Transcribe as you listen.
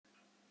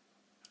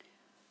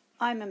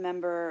I'm a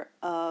member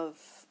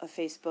of a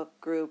Facebook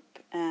group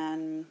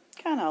and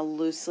kind of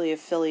loosely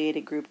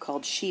affiliated group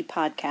called She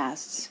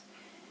Podcasts.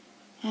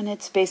 And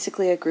it's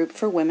basically a group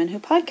for women who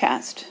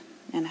podcast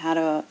and how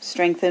to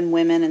strengthen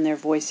women and their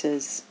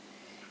voices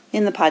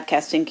in the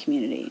podcasting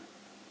community.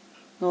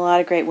 A lot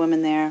of great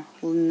women there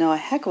who know a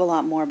heck of a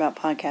lot more about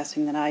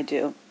podcasting than I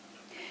do.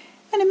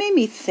 And it made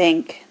me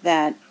think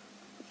that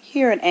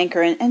here at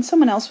Anchor, and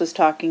someone else was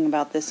talking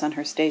about this on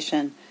her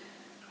station,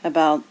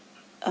 about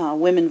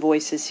women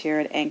voices here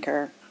at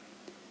Anchor.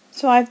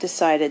 So I've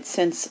decided,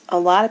 since a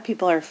lot of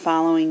people are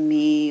following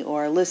me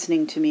or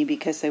listening to me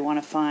because they want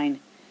to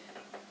find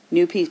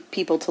new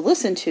people to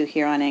listen to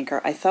here on Anchor,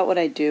 I thought what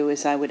I'd do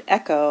is I would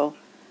echo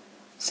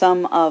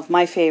some of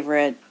my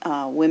favorite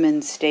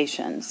women's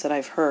stations that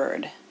I've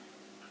heard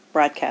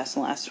broadcast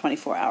in the last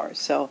 24 hours.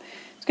 So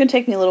it's going to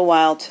take me a little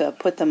while to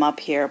put them up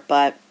here,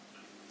 but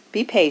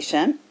be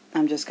patient.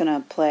 I'm just going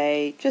to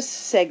play just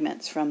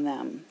segments from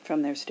them,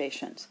 from their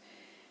stations.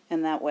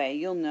 And that way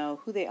you'll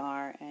know who they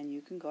are and you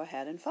can go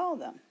ahead and follow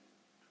them.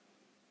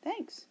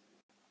 Thanks.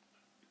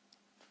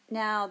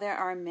 Now there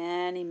are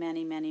many,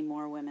 many, many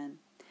more women.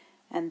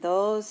 And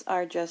those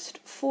are just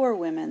 4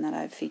 women that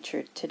I've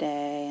featured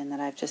today and that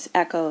I've just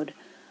echoed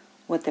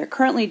what they're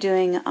currently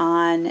doing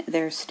on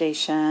their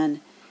station.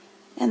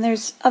 And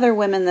there's other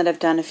women that have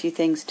done a few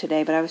things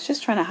today, but I was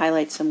just trying to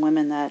highlight some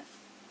women that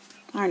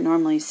aren't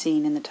normally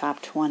seen in the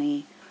top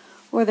 20,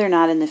 or they're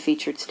not in the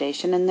featured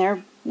station, and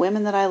they're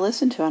women that I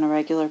listen to on a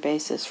regular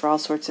basis for all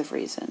sorts of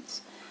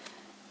reasons.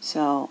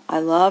 So I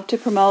love to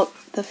promote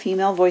the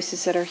female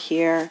voices that are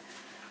here.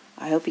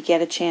 I hope you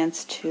get a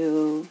chance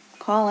to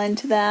call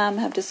into them,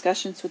 have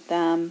discussions with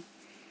them,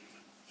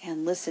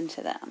 and listen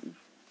to them.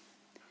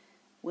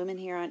 Women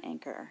here on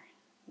Anchor.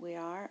 We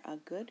are a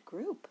good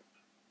group.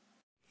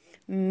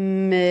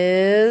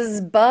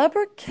 Ms.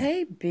 Barbara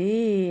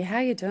KB, how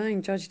you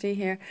doing? Georgie D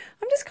here.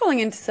 I'm just calling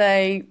in to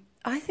say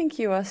I think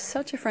you are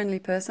such a friendly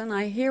person.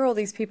 I hear all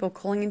these people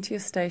calling into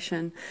your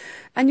station,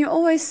 and you're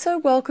always so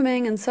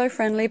welcoming and so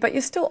friendly, but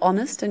you're still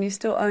honest and you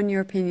still own your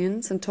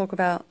opinions and talk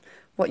about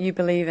what you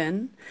believe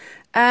in.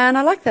 And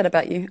I like that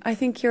about you. I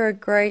think you're a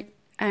great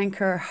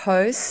Anchor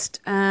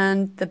host,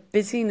 and the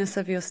busyness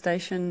of your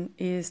station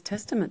is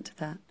testament to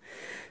that.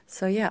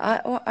 So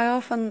yeah, I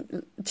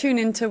often tune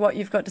into what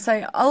you've got to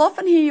say. I'll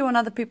often hear you on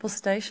other people's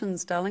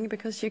stations, darling,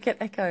 because you get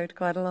echoed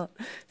quite a lot.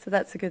 So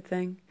that's a good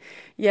thing.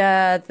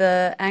 Yeah,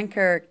 the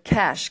Anchor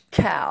Cash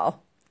Cow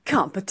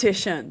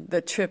competition,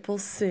 the Triple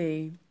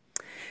C.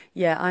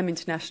 Yeah, I'm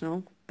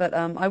international, but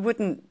I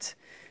wouldn't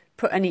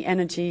put any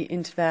energy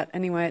into that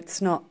anyway.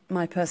 It's not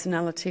my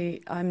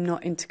personality. I'm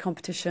not into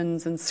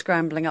competitions and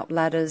scrambling up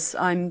ladders.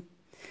 I'm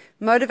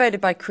motivated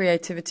by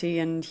creativity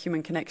and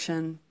human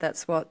connection.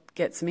 That's what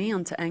gets me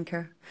onto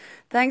Anchor.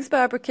 Thanks,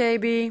 Barbara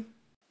KB.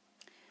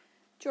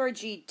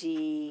 Georgie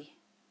D,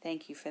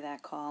 thank you for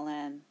that call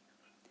in.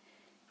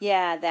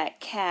 Yeah, that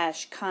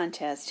cash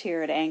contest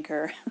here at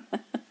Anchor.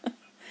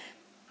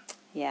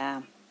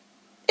 Yeah,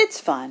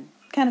 it's fun.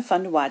 Kind of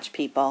fun to watch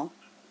people.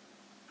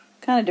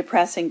 Kind of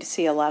depressing to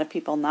see a lot of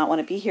people not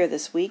want to be here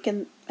this week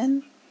and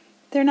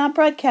they're not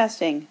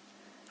broadcasting.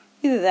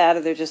 Either that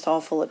or they're just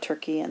all full of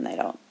turkey and they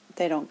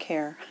don't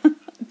care.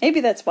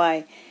 Maybe that's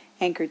why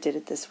Anchor did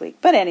it this week.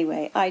 But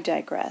anyway, I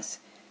digress.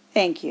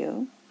 Thank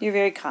you. You're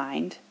very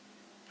kind.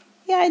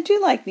 Yeah, I do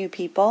like new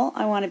people.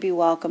 I want to be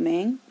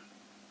welcoming.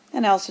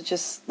 And I also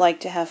just like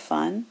to have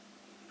fun.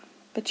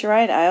 But you're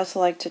right, I also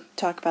like to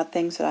talk about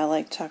things that I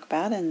like to talk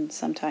about, and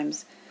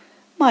sometimes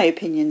my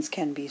opinions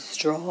can be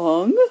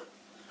strong.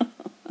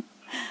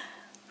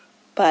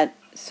 But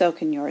so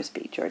can yours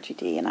be, Georgie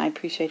D. And I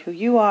appreciate who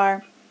you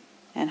are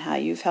and how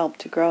you've helped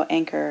to grow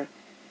Anchor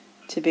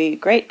to be a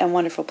great and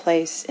wonderful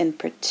place, in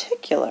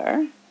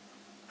particular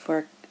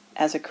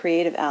as a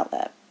creative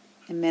outlet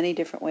in many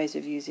different ways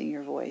of using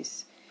your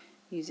voice,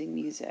 using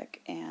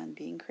music, and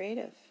being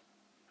creative.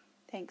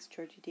 Thanks,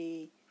 Georgie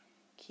D.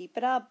 Keep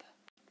it up.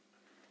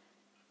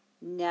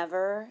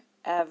 Never,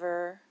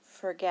 ever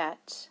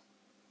forget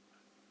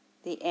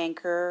the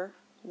Anchor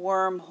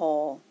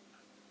wormhole.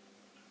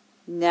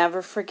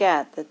 Never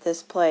forget that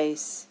this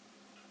place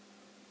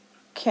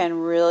can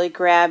really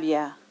grab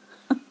you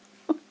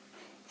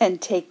and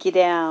take you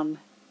down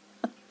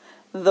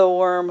the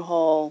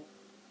wormhole.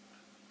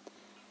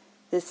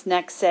 This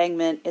next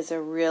segment is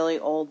a really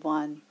old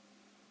one,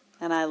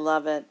 and I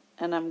love it,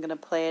 and I'm going to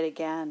play it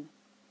again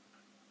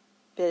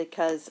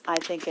because I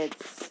think it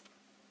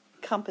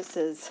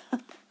encompasses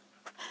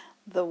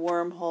the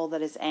wormhole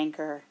that is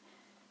Anchor,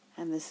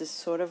 and this is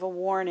sort of a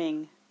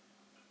warning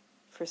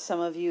for some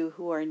of you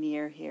who are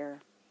near here.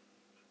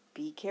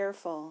 Be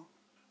careful.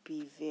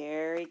 Be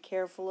very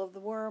careful of the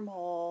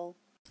wormhole.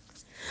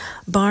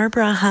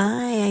 Barbara,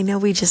 hi. I know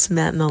we just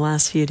met in the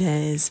last few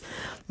days,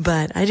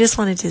 but I just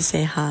wanted to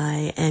say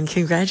hi and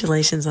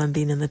congratulations on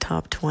being in the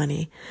top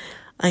 20.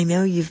 I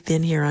know you've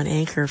been here on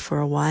Anchor for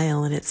a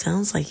while and it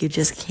sounds like you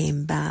just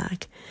came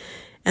back.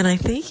 And I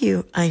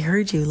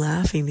heard you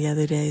laughing the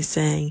other day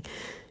saying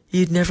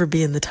you'd never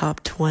be in the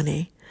top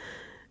 20.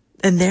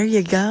 And there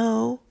you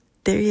go.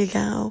 there you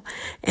go.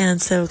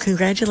 And so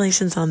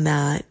congratulations on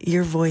that.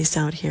 Your voice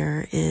out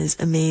here is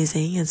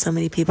amazing and so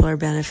many people are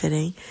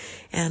benefiting.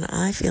 And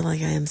I feel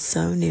like I am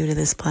so new to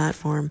this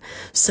platform,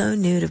 so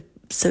new to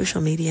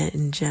social media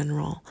in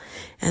general.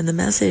 And the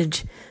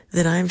message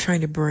that I'm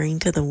trying to bring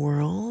to the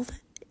world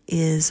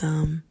is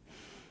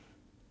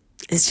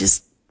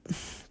just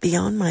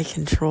beyond my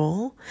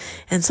control.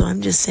 And so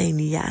I'm just saying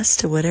yes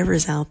to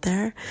whatever's out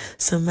there.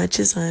 So much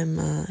as I'm,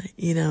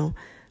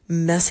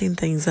 messing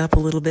things up a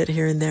little bit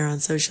here and there on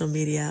social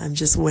media, I'm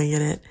just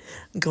winging it,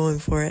 going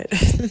for it.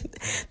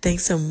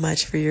 Thanks so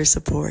much for your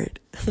support.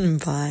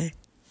 Bye.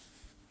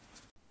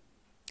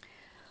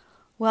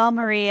 Well,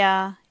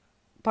 Maria,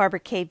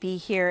 Barbara KB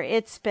here.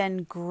 It's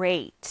been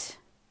great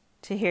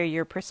to hear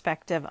your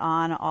perspective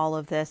on all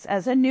of this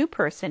as a new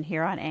person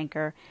here on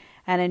Anchor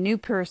and a new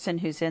person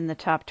who's in the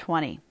top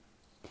 20.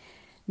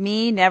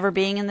 Me never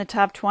being in the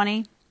top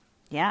 20,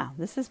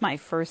 this is my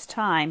first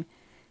time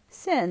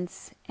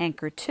since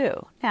Anchor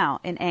 2. Now,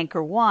 in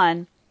Anchor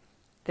 1,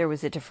 there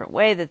was a different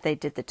way that they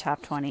did the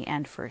top 20,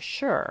 and for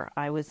sure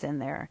I was in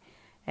there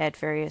at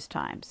various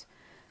times.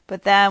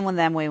 But then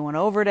when we went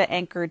over to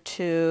Anchor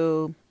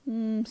 2,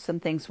 some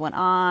things went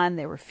on.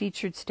 There were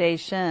featured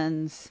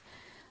stations.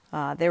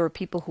 There were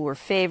people who were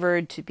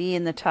favored to be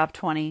in the top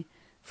 20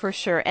 for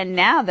sure. And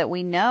now that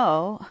we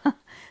know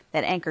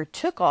that Anchor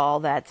took all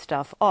that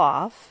stuff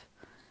off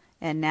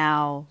and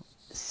now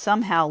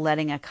somehow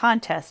letting a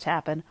contest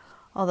happen,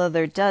 although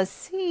there does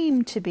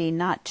seem to be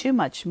not too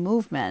much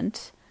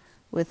movement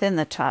within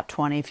the top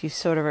 20 if you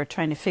sort of are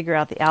trying to figure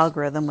out the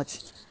algorithm,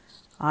 which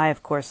I,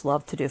 of course,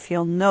 love to do. If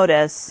you'll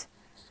notice,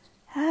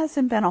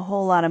 hasn't been a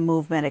whole lot of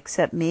movement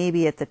except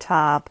maybe at the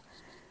top.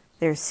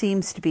 There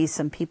seems to be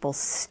some people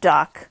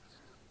stuck.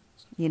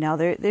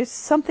 There's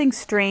something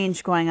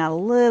strange going on a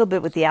little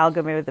bit with the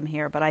algorithm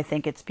here, but I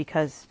think it's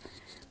because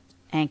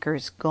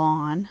Anchor's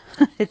gone.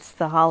 It's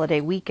the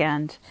holiday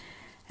weekend,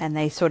 and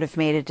they sort of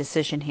made a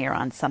decision here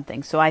on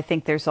something. So I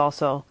think there's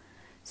also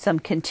some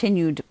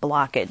continued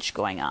blockage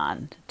going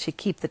on to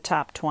keep the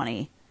top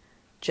 20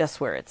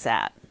 just where it's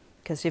at.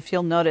 Because if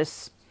you'll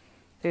notice,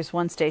 there's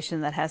one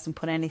station that hasn't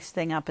put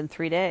anything up in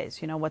 3 days.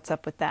 What's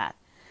up with that?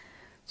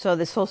 So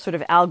this whole sort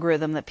of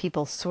algorithm that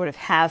people sort of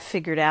have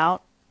figured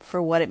out for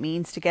what it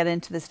means to get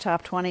into this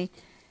top 20,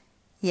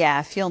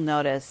 if you'll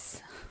notice,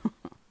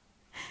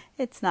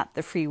 it's not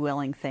the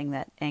free-willing thing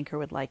that Anchor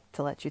would like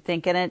to let you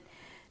think. And it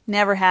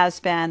never has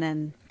been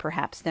and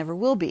perhaps never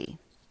will be,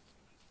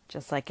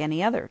 just like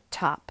any other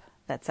top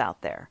that's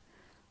out there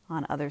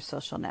on other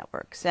social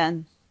networks.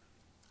 And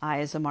I,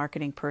 as a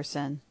marketing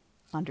person,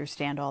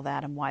 understand all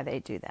that and why they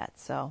do that.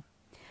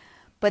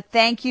 But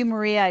thank you,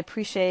 Maria. I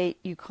appreciate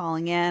you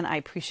calling in. I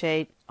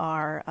appreciate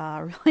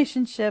our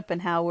relationship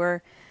and how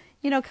we're,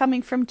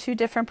 coming from two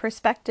different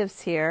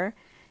perspectives here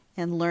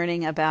and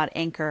learning about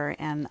Anchor.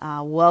 And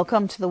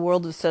welcome to the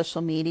world of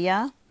social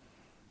media.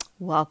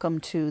 Welcome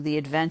to the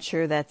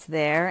adventure that's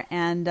there.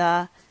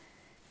 And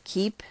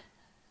keep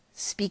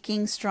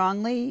speaking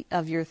strongly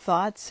of your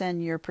thoughts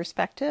and your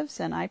perspectives.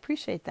 And I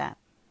appreciate that.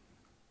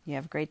 You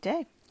have a great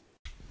day.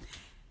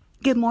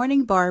 Good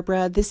morning,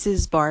 Barbara. This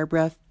is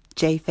Barbara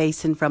J.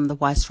 Faison from the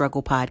Why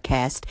Struggle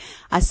podcast.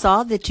 I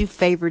saw that you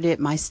favorited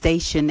my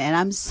station, and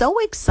I'm so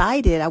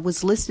excited. I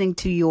was listening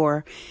to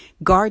your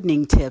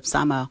gardening tips.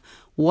 I'm a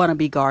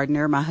wannabe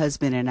gardener. My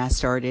husband and I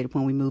started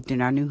when we moved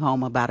in our new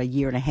home about a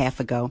year and a half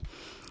ago.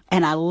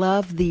 And I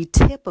love the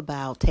tip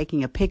about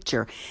taking a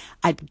picture.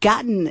 I'd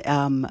gotten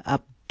a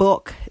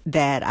book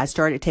that I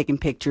started taking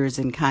pictures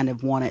and kind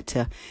of wanted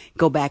to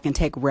go back and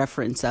take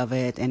reference of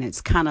it. And it's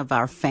kind of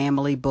our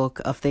family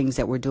book of things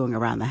that we're doing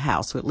around the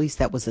house. So at least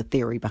that was the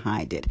theory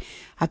behind it.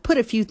 I put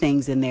a few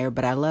things in there,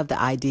 but I love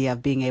the idea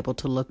of being able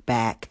to look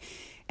back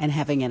and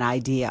having an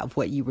idea of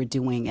what you were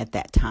doing at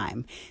that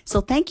time.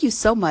 So thank you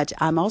so much.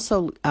 I'm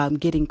also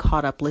getting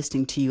caught up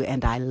listening to you,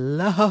 and I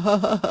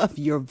love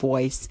your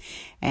voice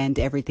and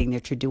everything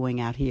that you're doing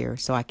out here.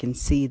 So I can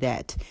see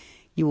that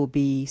you will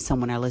be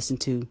someone I listen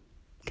to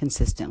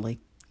consistently.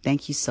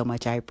 Thank you so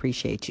much. I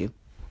appreciate you.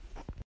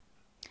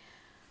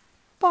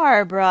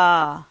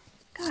 Barbara,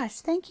 gosh,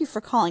 thank you for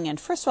calling in.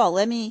 First of all,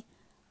 let me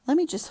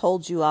just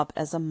hold you up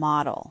as a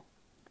model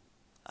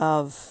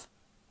of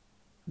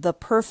the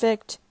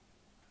perfect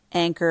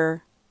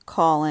Anchor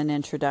call-in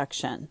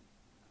introduction.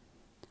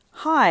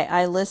 Hi,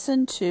 I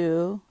listened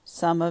to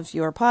some of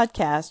your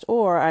podcast,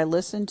 or I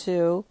listened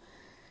to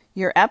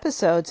your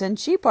episodes, and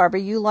gee, Barbara,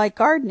 you like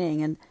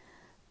gardening, and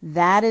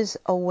that is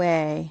a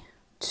way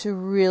to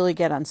really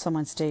get on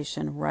someone's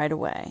station right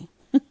away.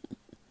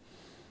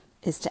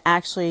 Is to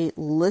actually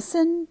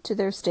listen to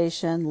their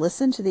station,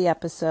 listen to the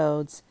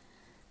episodes,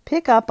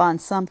 pick up on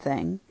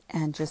something,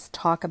 and just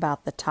talk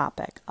about the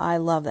topic. I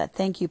love that.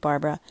 Thank you,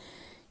 Barbara.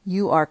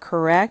 You are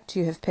correct.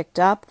 You have picked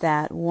up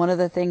that one of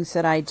the things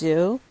that I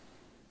do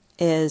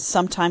is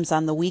sometimes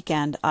on the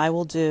weekend I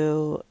will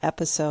do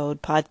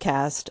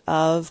podcast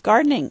of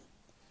gardening.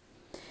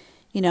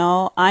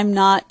 I'm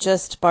not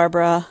just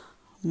Barbara,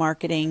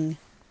 marketing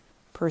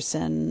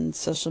person,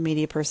 social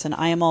media person.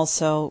 I am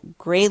also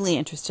greatly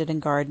interested in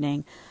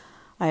gardening.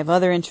 I have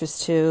other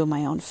interests too,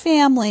 my own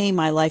family,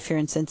 my life here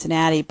in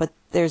Cincinnati, but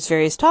there's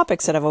various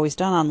topics that I've always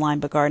done online,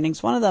 but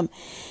gardening's one of them.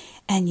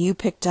 And you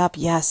picked up,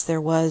 yes,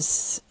 there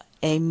was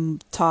a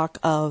talk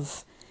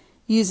of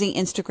using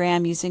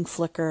Instagram, using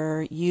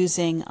Flickr,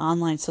 using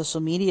online social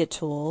media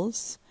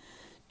tools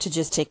to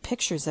just take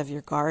pictures of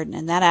your garden.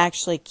 And that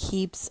actually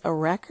keeps a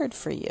record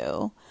for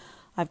you.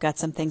 I've got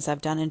some things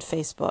I've done in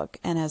Facebook.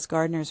 And as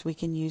gardeners, we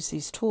can use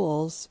these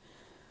tools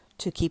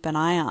to keep an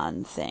eye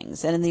on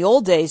things. And in the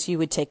old days, you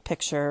would take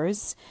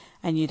pictures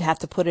and you'd have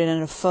to put it in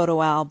a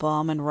photo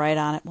album and write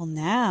on it. Well,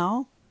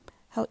 now,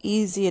 how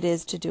easy it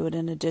is to do it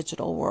in a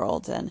digital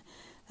world. And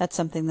that's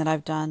something that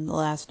I've done the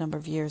last number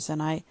of years.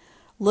 And I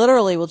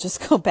literally will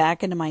just go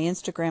back into my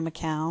Instagram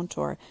account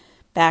or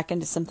back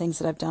into some things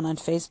that I've done on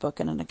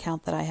Facebook and an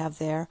account that I have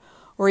there,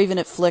 or even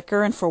at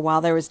Flickr. And for a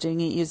while I was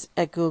doing it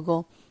at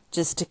Google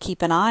just to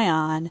keep an eye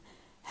on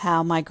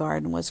how my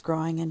garden was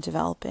growing and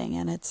developing.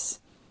 And it's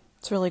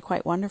really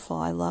quite wonderful.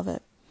 I love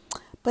it.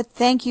 But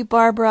thank you,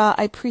 Barbara.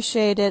 I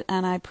appreciate it,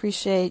 and I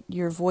appreciate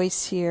your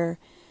voice here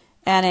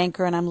at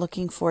Anchor, and I'm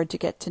looking forward to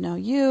get to know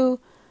you.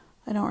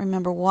 I don't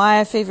remember why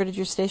I favorited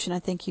your station. I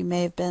think you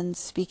may have been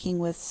speaking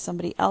with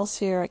somebody else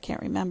here. I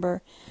can't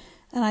remember.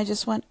 And I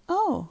just went,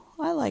 oh,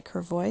 I like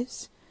her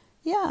voice.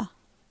 Yeah.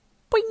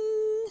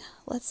 Boing.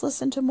 Let's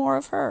listen to more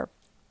of her.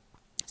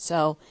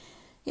 So,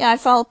 yeah, I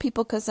follow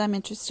people because I'm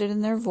interested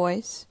in their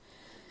voice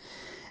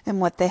and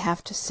what they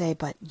have to say.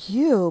 But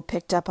you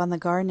picked up on the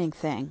gardening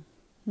thing.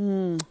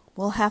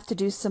 We'll have to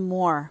do some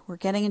more. We're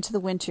getting into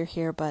the winter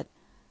here, but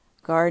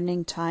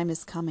gardening time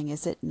is coming,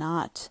 is it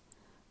not?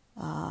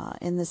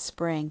 In the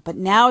spring. But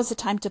now is the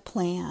time to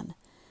plan.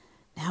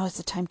 Now is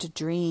the time to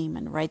dream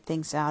and write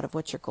things out of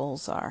what your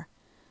goals are.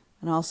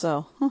 And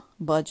also,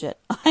 budget.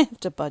 I have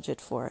to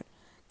budget for it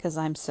because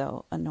I'm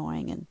so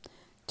annoying and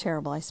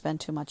terrible. I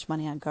spend too much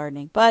money on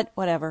gardening. But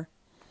whatever.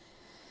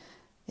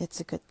 It's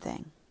a good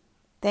thing.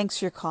 Thanks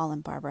for your call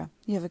in, Barbara.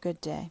 You have a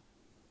good day.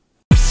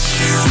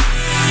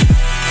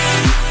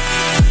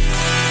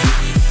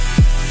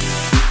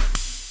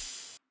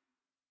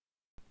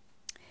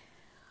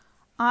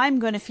 I'm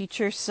going to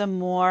feature some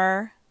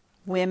more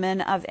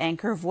Women of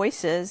Anchor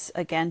voices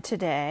again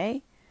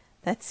today.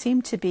 That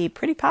seemed to be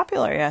pretty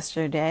popular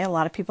yesterday. A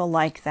lot of people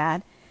like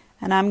that.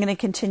 And I'm going to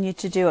continue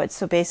to do it.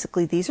 So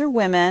basically, these are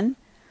women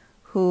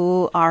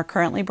who are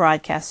currently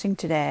broadcasting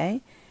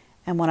today.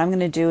 And what I'm going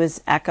to do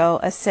is echo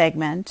a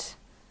segment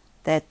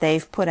that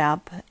they've put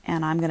up.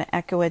 And I'm going to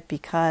echo it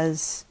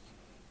because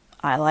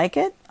I like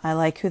it. I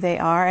like who they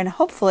are. And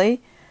hopefully,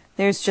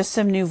 there's just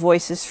some new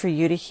voices for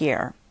you to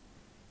hear.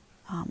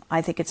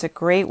 I think it's a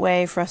great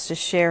way for us to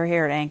share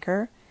here at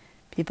Anchor.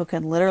 People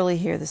can literally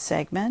hear the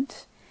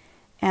segment.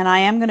 And I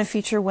am going to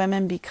feature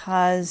women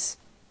because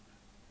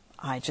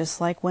I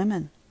just like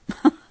women.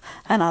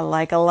 And I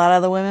like a lot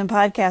of the women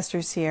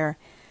podcasters here.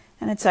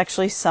 And it's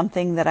actually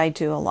something that I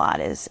do a lot,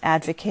 is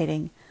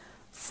advocating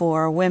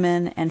for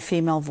women and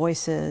female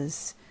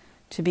voices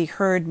to be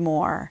heard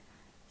more,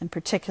 in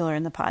particular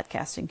in the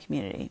podcasting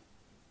community.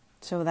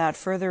 So without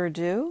further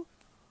ado,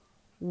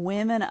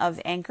 Women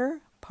of Anchor,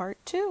 Part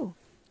 2.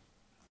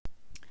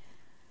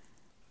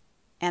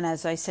 And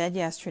as I said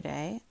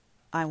yesterday,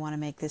 I want to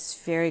make this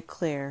very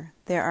clear.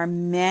 There are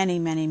many,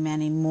 many,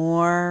 many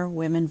more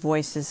women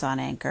voices on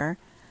Anchor,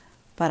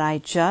 but I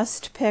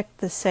just picked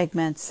the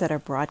segments that are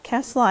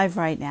broadcast live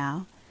right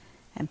now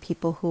and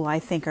people who I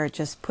think are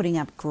just putting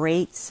up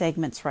great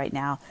segments right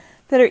now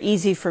that are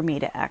easy for me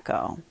to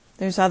echo.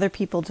 There's other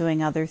people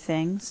doing other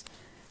things,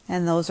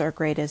 and those are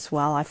great as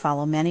well. I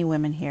follow many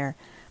women here,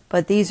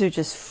 but these are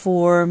just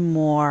 4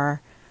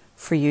 more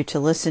for you to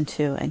listen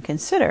to and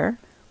consider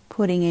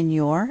putting in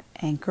your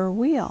Anchor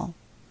wheel.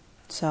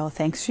 So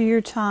thanks for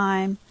your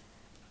time.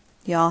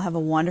 Y'all have a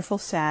wonderful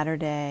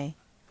Saturday.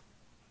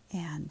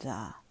 And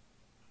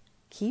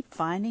keep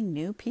finding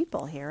new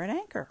people here at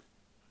Anchor.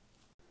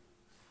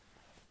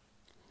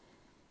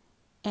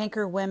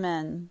 Anchor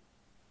women.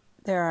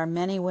 There are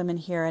many women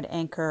here at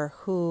Anchor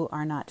who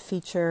are not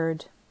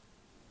featured,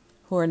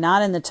 who are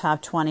not in the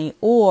top 20,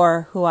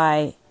 or who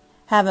I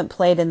haven't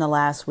played in the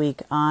last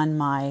week on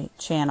my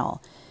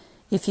channel.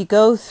 If you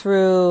go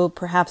through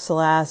perhaps the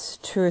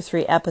last 2 or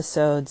 3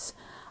 episodes,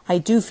 I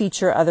do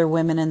feature other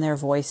women and their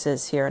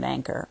voices here at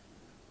Anchor.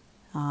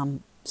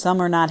 Some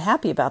are not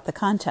happy about the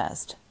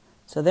contest,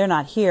 so they're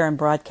not here and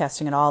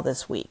broadcasting at all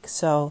this week.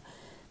 So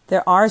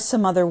there are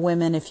some other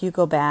women, if you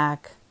go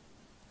back,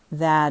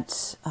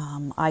 that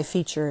I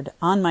featured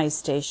on my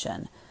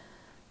station.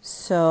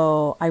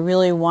 So I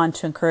really want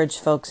to encourage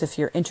folks, if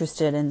you're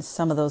interested in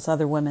some of those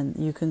other women,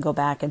 you can go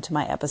back into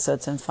my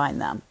episodes and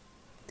find them.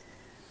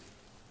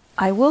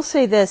 I will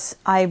say this,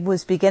 I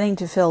was beginning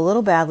to feel a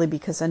little badly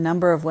because a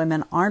number of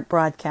women aren't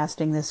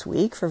broadcasting this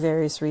week for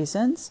various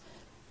reasons.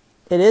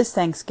 It is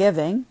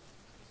Thanksgiving.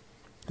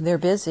 They're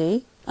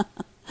busy.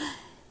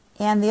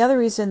 And the other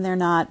reason they're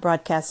not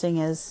broadcasting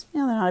is,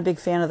 they're not a big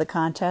fan of the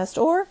contest,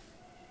 or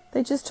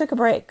they just took a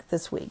break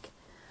this week.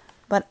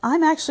 But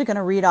I'm actually going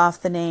to read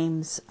off the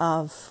names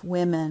of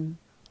women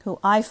who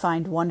I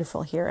find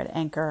wonderful here at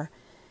Anchor.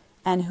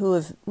 and who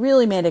have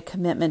really made a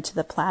commitment to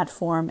the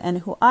platform and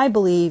who I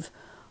believe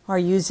are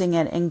using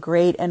it in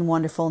great and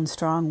wonderful and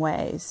strong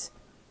ways.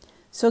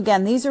 So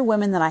again, these are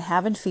women that I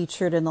haven't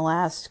featured in the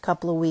last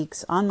couple of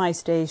weeks on my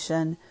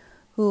station,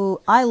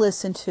 who I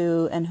listen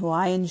to and who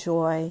I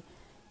enjoy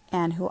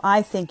and who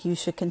I think you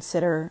should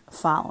consider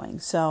following.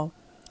 So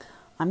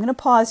I'm going to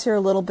pause here a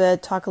little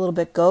bit, talk a little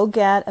bit. Go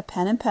get a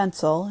pen and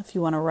pencil if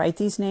you want to write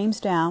these names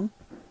down.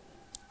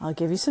 I'll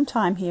give you some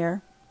time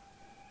here.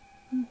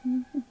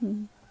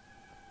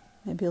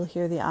 Maybe you'll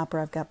hear the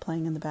opera I've got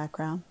playing in the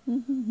background.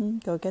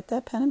 Go get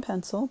that pen and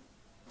pencil.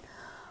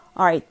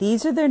 All right,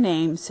 these are their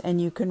names,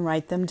 and you can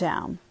write them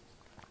down.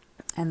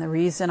 And the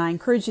reason I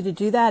encourage you to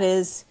do that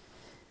is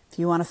if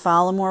you want to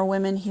follow more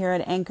women here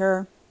at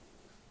Anchor,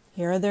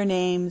 here are their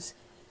names.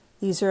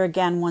 These are,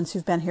 again, ones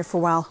who've been here for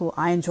a while who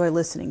I enjoy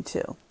listening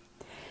to.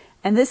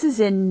 And this is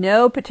in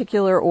no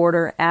particular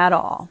order at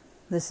all.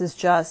 This is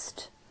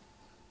just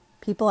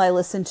people I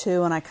listen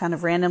to, and I kind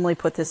of randomly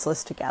put this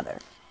list together.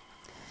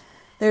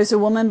 There's a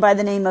woman by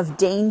the name of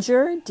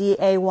Danger,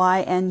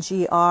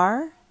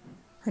 Dayngr.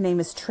 Her name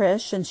is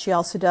Trish, and she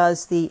also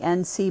does the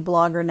NC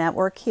Blogger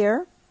Network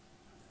here.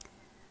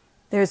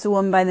 There's a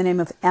woman by the name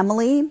of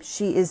Emily.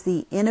 She is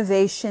the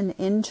Innovation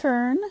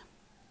Intern.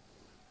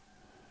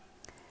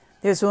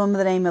 There's a woman by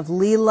the name of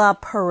Leela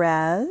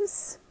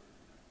Perez.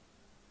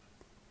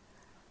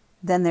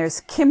 Then there's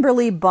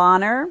Kimberly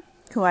Bonner,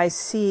 who I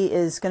see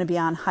is going to be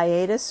on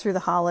hiatus through the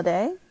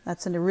holiday.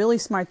 That's a really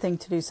smart thing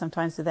to do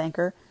sometimes with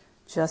Anchor.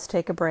 Just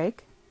take a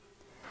break.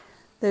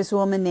 There's a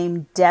woman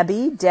named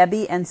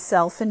Debbie and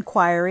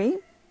Self-Inquiry.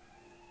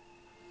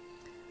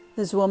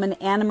 There's a woman,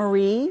 Anna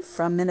Marie,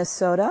 from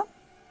Minnesota.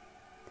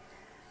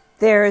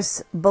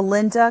 There's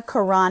Belinda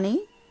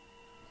Karani.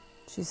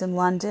 She's in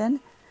London.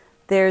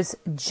 There's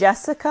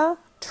Jessica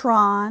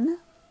Tron.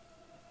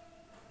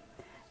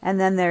 And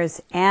then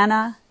there's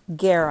Anna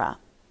Guerra.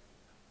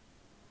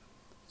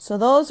 So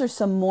those are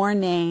some more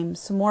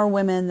names, some more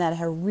women that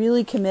have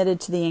really committed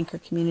to the Anchor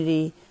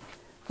community,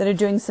 that are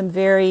doing some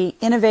very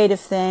innovative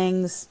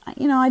things.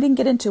 You know, I didn't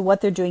get into what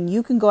they're doing.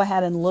 You can go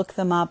ahead and look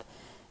them up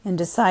and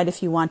decide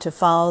if you want to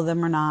follow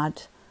them or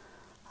not.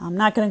 I'm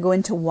not going to go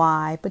into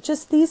why, but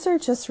these are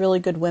just really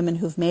good women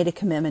who've made a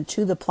commitment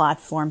to the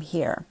platform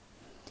here.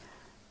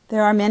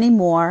 There are many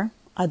more.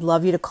 I'd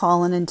love you to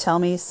call in and tell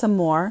me some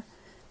more.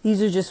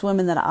 These are just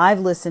women that I've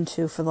listened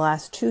to for the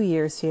last 2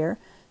 years here.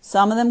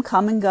 Some of them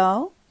come and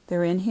go.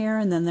 They're in here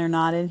and then they're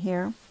not in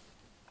here.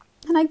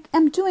 And I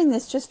am doing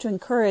this just to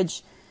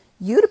encourage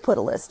you to put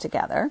a list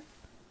together,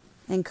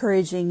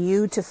 encouraging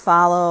you to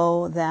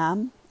follow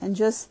them, and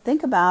just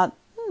think about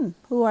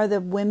who are the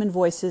women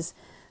voices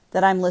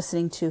that I'm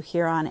listening to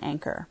here on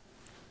Anchor.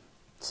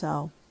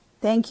 So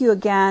thank you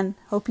again.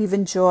 Hope you've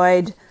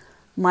enjoyed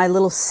my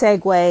little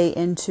segue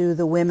into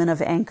the women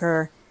of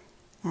Anchor,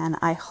 and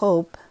I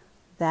hope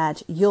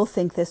that you'll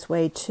think this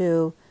way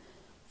too,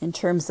 in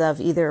terms of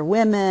either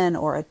women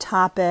or a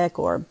topic,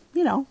 or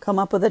come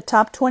up with a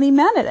top 20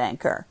 men at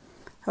Anchor.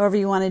 However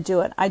you want to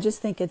do it. I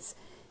just think it's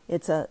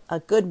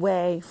a good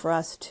way for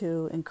us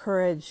to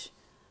encourage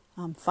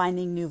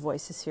finding new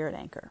voices here at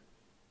Anchor.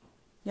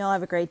 Y'all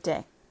have a great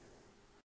day.